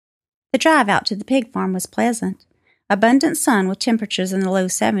The drive out to the pig farm was pleasant. Abundant sun with temperatures in the low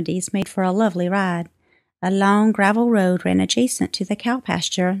 70s made for a lovely ride. A long gravel road ran adjacent to the cow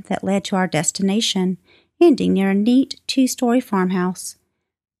pasture that led to our destination, ending near a neat 2-story farmhouse.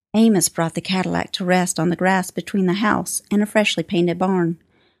 Amos brought the Cadillac to rest on the grass between the house and a freshly painted barn.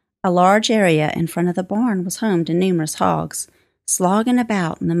 A large area in front of the barn was home to numerous hogs, slogging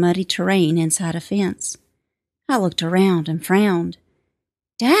about in the muddy terrain inside a fence. I looked around and frowned.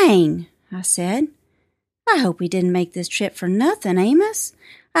 "Dang," I said. "I hope we didn't make this trip for nothing, Amos.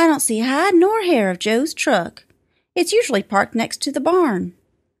 I don't see hide nor hair of Joe's truck. It's usually parked next to the barn."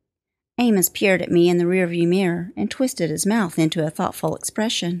 Amos peered at me in the rearview mirror and twisted his mouth into a thoughtful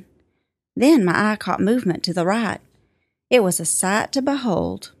expression. Then my eye caught movement to the right. It was a sight to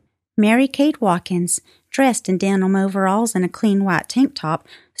behold. Mary Kate Watkins, dressed in denim overalls and a clean white tank top,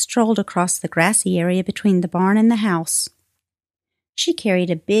 strolled across the grassy area between the barn and the house. She carried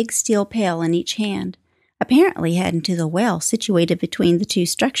a big steel pail in each hand, apparently heading to the well situated between the two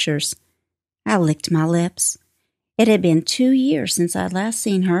structures. I licked my lips. It had been 2 years since I'd last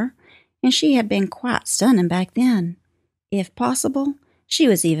seen her, and she had been quite stunning back then. If possible, she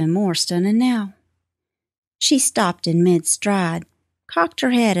was even more stunning now. She stopped in mid-stride, cocked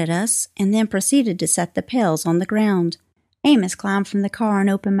her head at us, and then proceeded to set the pails on the ground. Amos climbed from the car and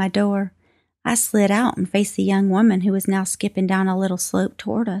opened my door. I slid out and faced the young woman who was now skipping down a little slope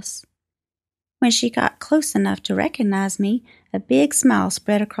toward us. When she got close enough to recognize me, a big smile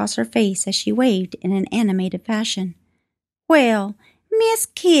spread across her face as she waved in an animated fashion. "Well, Miss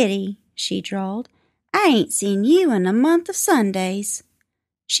Kitty," she drawled, "I ain't seen you in a month of Sundays."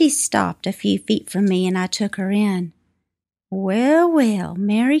 She stopped a few feet from me and I took her in. "Well, well,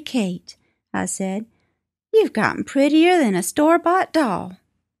 Mary Kate," I said, "you've gotten prettier than a store-bought doll."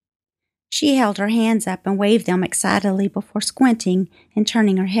 She held her hands up and waved them excitedly before squinting and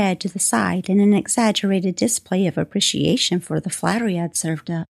turning her head to the side in an exaggerated display of appreciation for the flattery I'd served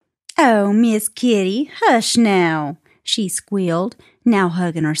up. "Oh, Miss Kitty, hush now," she squealed, now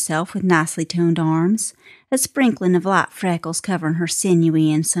hugging herself with nicely toned arms, a sprinkling of light freckles covering her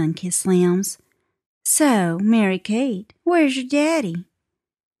sinewy and sun-kissed limbs. "So, Mary Kate, where's your daddy?"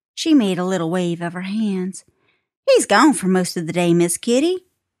 She made a little wave of her hands. "He's gone for most of the day, Miss Kitty.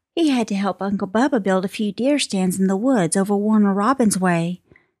 He had to help Uncle Bubba build a few deer stands in the woods over Warner Robin's way.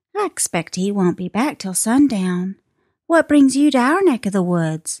 I expect he won't be back till sundown. What brings you to our neck of the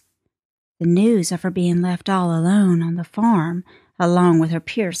woods?" The news of her being left all alone on the farm, along with her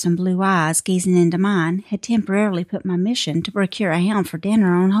piercing blue eyes gazing into mine, had temporarily put my mission to procure a hound for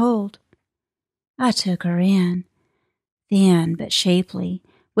dinner on hold. I took her in, thin but shapely,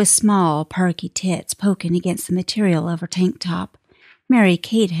 with small, perky tits poking against the material of her tank top. Mary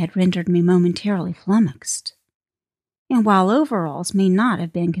Kate had rendered me momentarily flummoxed. And while overalls may not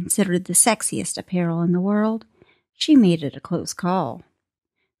have been considered the sexiest apparel in the world, she made it a close call.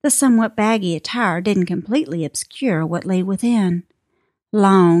 The somewhat baggy attire didn't completely obscure what lay within.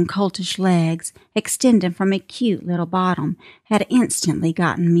 Long, coltish legs, extending from a cute little bottom, had instantly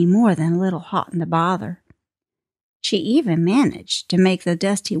gotten me more than a little hot in the bother. She even managed to make the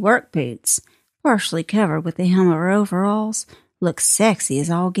dusty work boots, partially covered with the hem of her overalls, look sexy as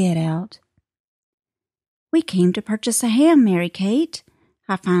all get out. "We came to purchase a ham, Mary Kate,"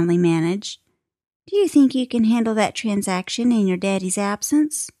 I finally managed. "Do you think you can handle that transaction in your daddy's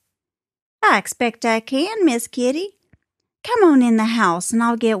absence?" "I expect I can, Miss Kitty. Come on in the house and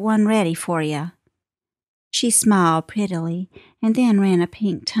I'll get one ready for you." She smiled prettily and then ran a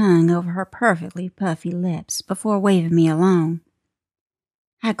pink tongue over her perfectly puffy lips before waving me along.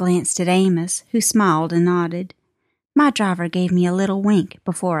 I glanced at Amos, who smiled and nodded. My driver gave me a little wink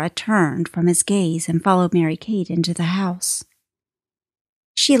before I turned from his gaze and followed Mary Kate into the house.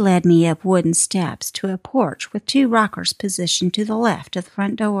 She led me up wooden steps to a porch with 2 rockers positioned to the left of the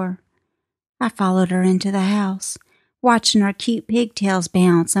front door. I followed her into the house, watching her cute pigtails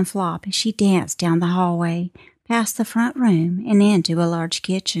bounce and flop as she danced down the hallway, past the front room, and into a large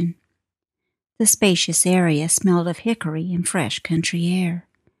kitchen. The spacious area smelled of hickory and fresh country air.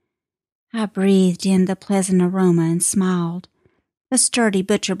 I breathed in the pleasant aroma and smiled. A sturdy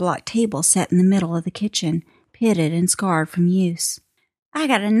butcher-block table sat in the middle of the kitchen, pitted and scarred from use. "I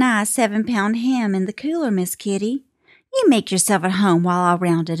got a nice 7-pound ham in the cooler, Miss Kitty. You make yourself at home while I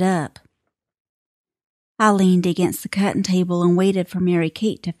round it up." I leaned against the cutting table and waited for Mary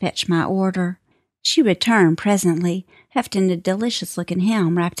Kate to fetch my order. She returned presently, hefting a delicious-looking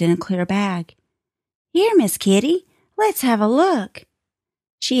ham wrapped in a clear bag. "Here, Miss Kitty, let's have a look."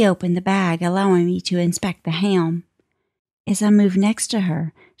 She opened the bag, allowing me to inspect the ham. As I moved next to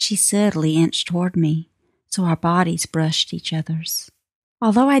her, she subtly inched toward me, so our bodies brushed each other's.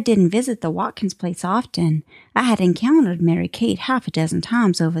 Although I didn't visit the Watkins place often, I had encountered Mary Kate half a dozen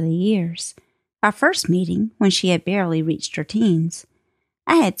times over the years. Our first meeting, when she had barely reached her teens,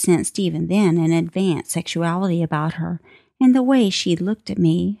 I had sensed even then an advanced sexuality about her, and the way she looked at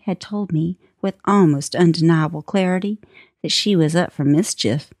me had told me, with almost undeniable clarity, that she was up for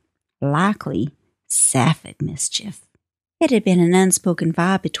mischief. Likely, sapphic mischief. It had been an unspoken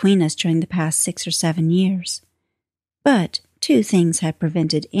vibe between us during the past 6 or 7 years. But 2 things had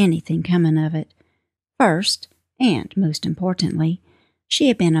prevented anything coming of it. First, and most importantly, she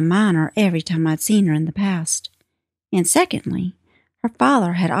had been a minor every time I'd seen her in the past. And secondly, her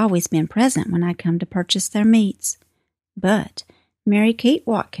father had always been present when I'd come to purchase their meats. But Mary Kate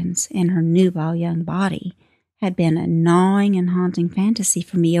Watkins and her nubile young body had been a gnawing and haunting fantasy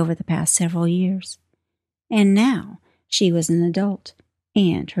for me over the past several years. And now she was an adult,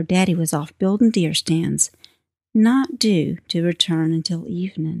 and her daddy was off building deer stands, not due to return until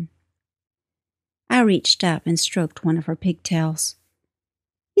evening. I reached up and stroked one of her pigtails.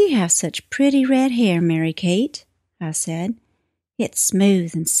 "You have such pretty red hair, Mary Kate," I said. "It's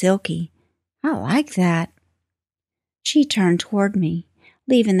smooth and silky. I like that." She turned toward me,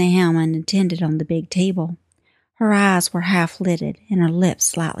 leaving the helm unattended on the big table. Her eyes were half-lidded and her lips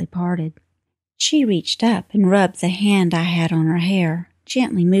slightly parted. She reached up and rubbed the hand I had on her hair,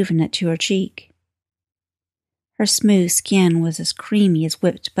 gently moving it to her cheek. Her smooth skin was as creamy as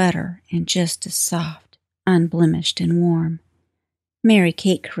whipped butter and just as soft, unblemished and warm. Mary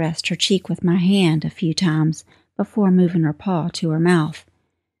Kate caressed her cheek with my hand a few times before moving her paw to her mouth.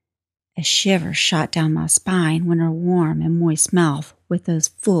 A shiver shot down my spine when her warm and moist mouth with those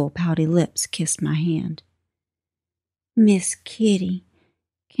full, pouty lips kissed my hand. "Miss Kitty,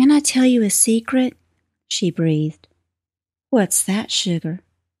 can I tell you a secret?" she breathed. "What's that, sugar?"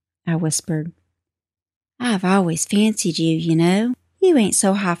 I whispered. "I've always fancied you, you know. You ain't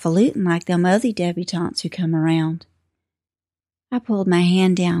so highfalutin like them other debutantes who come around." I pulled my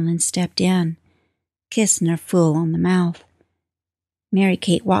hand down and stepped in, kissing her full on the mouth. Mary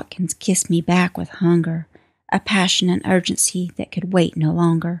Kate Watkins kissed me back with hunger, a passion and urgency that could wait no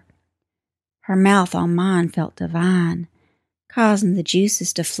longer. Her mouth on mine felt divine, causing the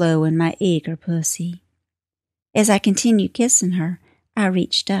juices to flow in my eager pussy. As I continued kissing her, I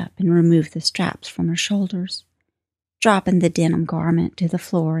reached up and removed the straps from her shoulders, dropping the denim garment to the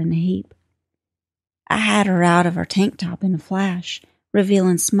floor in a heap. I had her out of her tank top in a flash,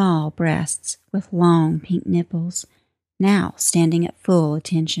 revealing small breasts with long pink nipples, now standing at full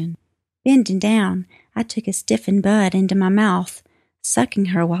attention. Bending down, I took a stiffened bud into my mouth, sucking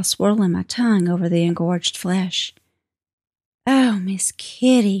her while swirling my tongue over the engorged flesh. "Oh, Miss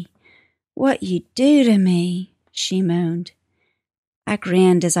Kitty, what you do to me," she moaned. I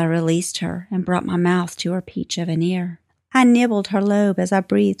grinned as I released her and brought my mouth to her peach of an ear. I nibbled her lobe as I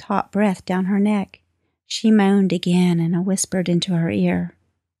breathed hot breath down her neck. She moaned again, and I whispered into her ear,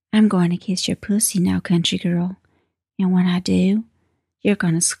 "I'm going to kiss your pussy now, country girl. And when I do, you're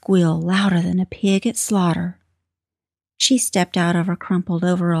going to squeal louder than a pig at slaughter." She stepped out of her crumpled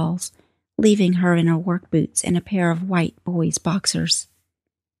overalls, leaving her in her work boots and a pair of white boys' boxers.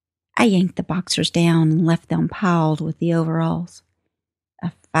 I yanked the boxers down and left them piled with the overalls.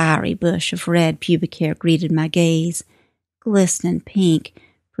 A fiery bush of red pubic hair greeted my gaze, glistening pink,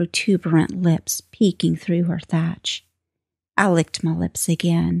 protuberant lips peeking through her thatch. I licked my lips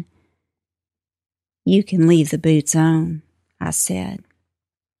again. "You can leave the boots on," I said.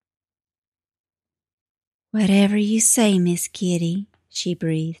 "Whatever you say, Miss Kitty," she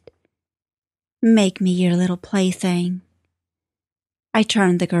breathed. "Make me your little plaything." I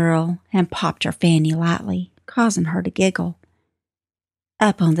turned the girl and popped her fanny lightly, causing her to giggle.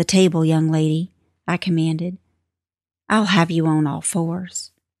 "Up on the table, young lady," I commanded. "I'll have you on all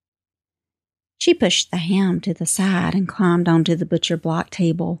fours." She pushed the ham to the side and climbed onto the butcher block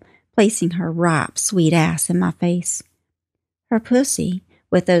table, placing her ripe, sweet ass in my face. Her pussy,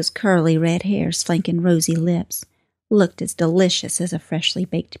 with those curly red hairs flanking rosy lips, looked as delicious as a freshly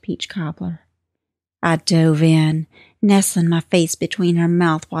baked peach cobbler. I dove in, nestling my face between her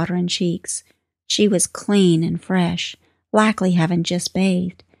mouth-watering cheeks. She was clean and fresh, likely having just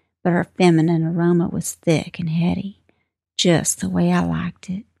bathed, but her feminine aroma was thick and heady, just the way I liked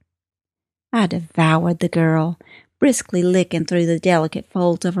it. I devoured the girl, briskly licking through the delicate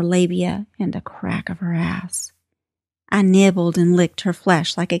folds of her labia and the crack of her ass. I nibbled and licked her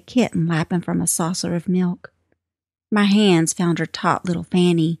flesh like a kitten lapping from a saucer of milk. My hands found her taut little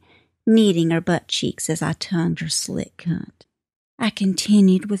fanny, kneading her butt cheeks as I tongued her slick cunt. I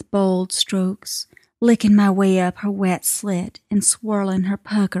continued with bold strokes, licking my way up her wet slit and swirling her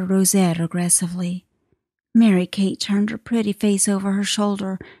pucker rosette aggressively. Mary Kate turned her pretty face over her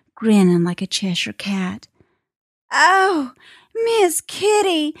shoulder, grinning like a Cheshire cat. "Oh, Miss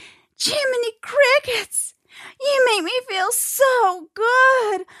Kitty, Jiminy Crickets! You make me feel so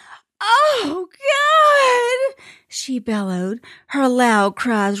good! Oh, God!" she bellowed, her loud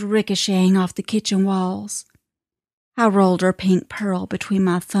cries ricocheting off the kitchen walls. I rolled her pink pearl between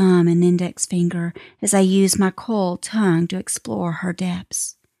my thumb and index finger as I used my cold tongue to explore her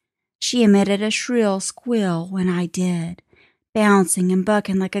depths. She emitted a shrill squeal when I did, bouncing and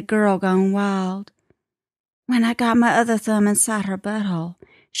bucking like a girl gone wild. When I got my other thumb inside her butthole,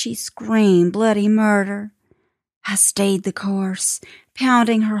 she screamed bloody murder. I stayed the course,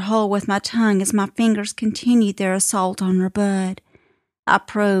 pounding her hole with my tongue as my fingers continued their assault on her bud. I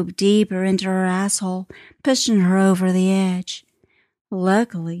probed deeper into her asshole, pushing her over the edge.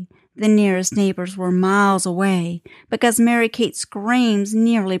 Luckily, the nearest neighbors were miles away because Mary Kate's screams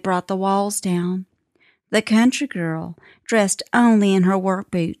nearly brought the walls down. The country girl, dressed only in her work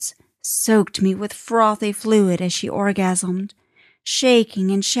boots, soaked me with frothy fluid as she orgasmed,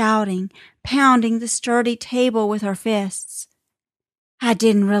 shaking and shouting, pounding the sturdy table with her fists. I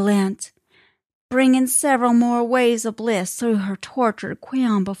didn't relent, bringing several more waves of bliss through her tortured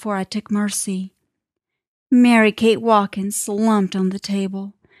qualm before I took mercy. Mary Kate Watkins slumped on the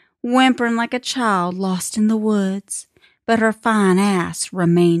table, whimpering like a child lost in the woods, but her fine ass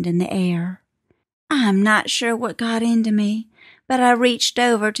remained in the air. I'm not sure what got into me, but I reached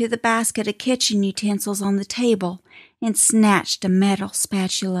over to the basket of kitchen utensils on the table and snatched a metal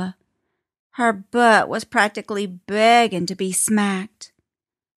spatula. Her butt was practically begging to be smacked.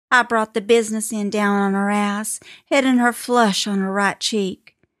 I brought the business end down on her ass, hitting her flush on her right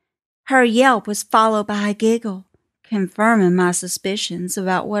cheek. Her yelp was followed by a giggle, confirming my suspicions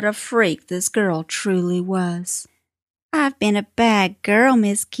about what a freak this girl truly was. "I've been a bad girl,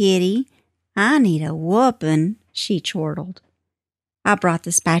 Miss Kitty. I need a whoopin'," she chortled. I brought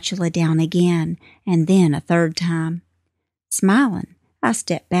the spatula down again, and then a third time. Smiling, I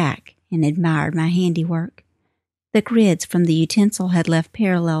stepped back and admired my handiwork. The grids from the utensil had left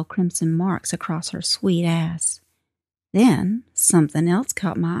parallel crimson marks across her sweet ass. Then something else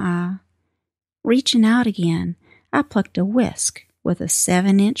caught my eye. Reaching out again, I plucked a whisk with a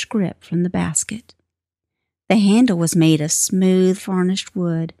 7-inch grip from the basket. The handle was made of smooth varnished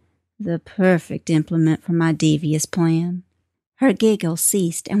wood, the perfect implement for my devious plan. Her giggles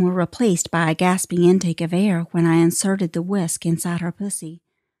ceased and were replaced by a gasping intake of air when I inserted the whisk inside her pussy.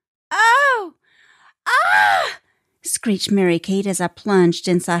 "Oh! Ah!" screeched Mary Kate as I plunged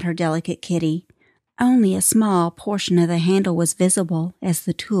inside her delicate kitty. Only a small portion of the handle was visible as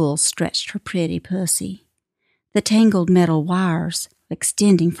the tool stretched her pretty pussy. The tangled metal wires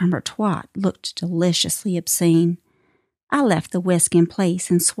extending from her twat looked deliciously obscene. I left the whisk in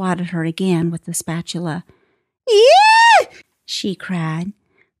place and swatted her again with the spatula. "Yeah!" she cried,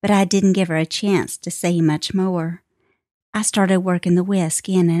 but I didn't give her a chance to say much more. I started working the whisk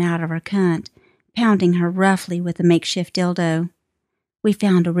in and out of her cunt, pounding her roughly with a makeshift dildo. We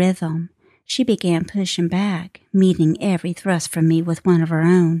found a rhythm. She began pushing back, meeting every thrust from me with one of her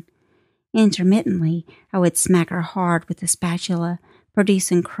own. Intermittently, I would smack her hard with the spatula,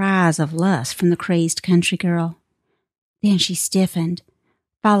 producing cries of lust from the crazed country girl. Then she stiffened,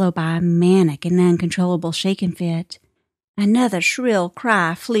 followed by a manic and uncontrollable shaking fit. Another shrill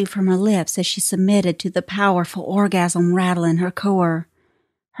cry flew from her lips as she submitted to the powerful orgasm rattle in her core.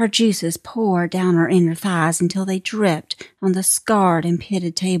 Her juices poured down her inner thighs until they dripped on the scarred and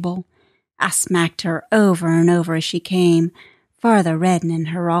pitted table. I smacked her over and over as she came, further reddening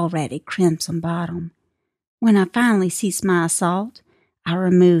her already crimson bottom. When I finally ceased my assault, I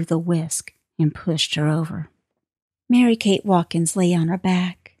removed the whisk and pushed her over. Mary Kate Watkins lay on her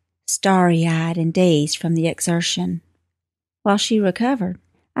back, starry-eyed and dazed from the exertion. While she recovered,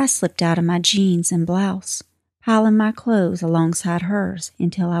 I slipped out of my jeans and blouse, piling my clothes alongside hers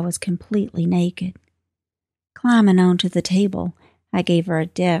until I was completely naked. Climbing onto the table, I gave her a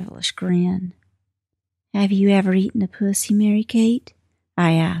devilish grin. "Have you ever eaten a pussy, Mary Kate?"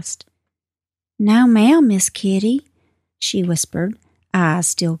 I asked. "No, ma'am, Miss Kitty," she whispered, eyes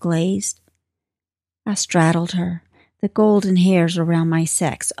still glazed. I straddled her, the golden hairs around my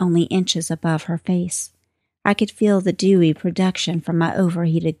sex only inches above her face. I could feel the dewy production from my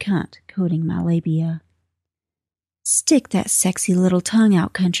overheated cunt coating my labia. "Stick that sexy little tongue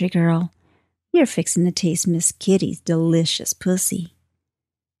out, country girl. You're fixing to taste Miss Kitty's delicious pussy."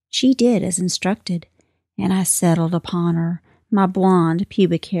 She did as instructed, and I settled upon her, my blonde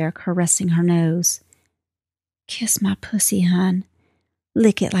pubic hair caressing her nose. "Kiss my pussy, hun.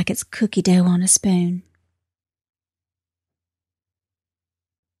 Lick it like it's cookie dough on a spoon."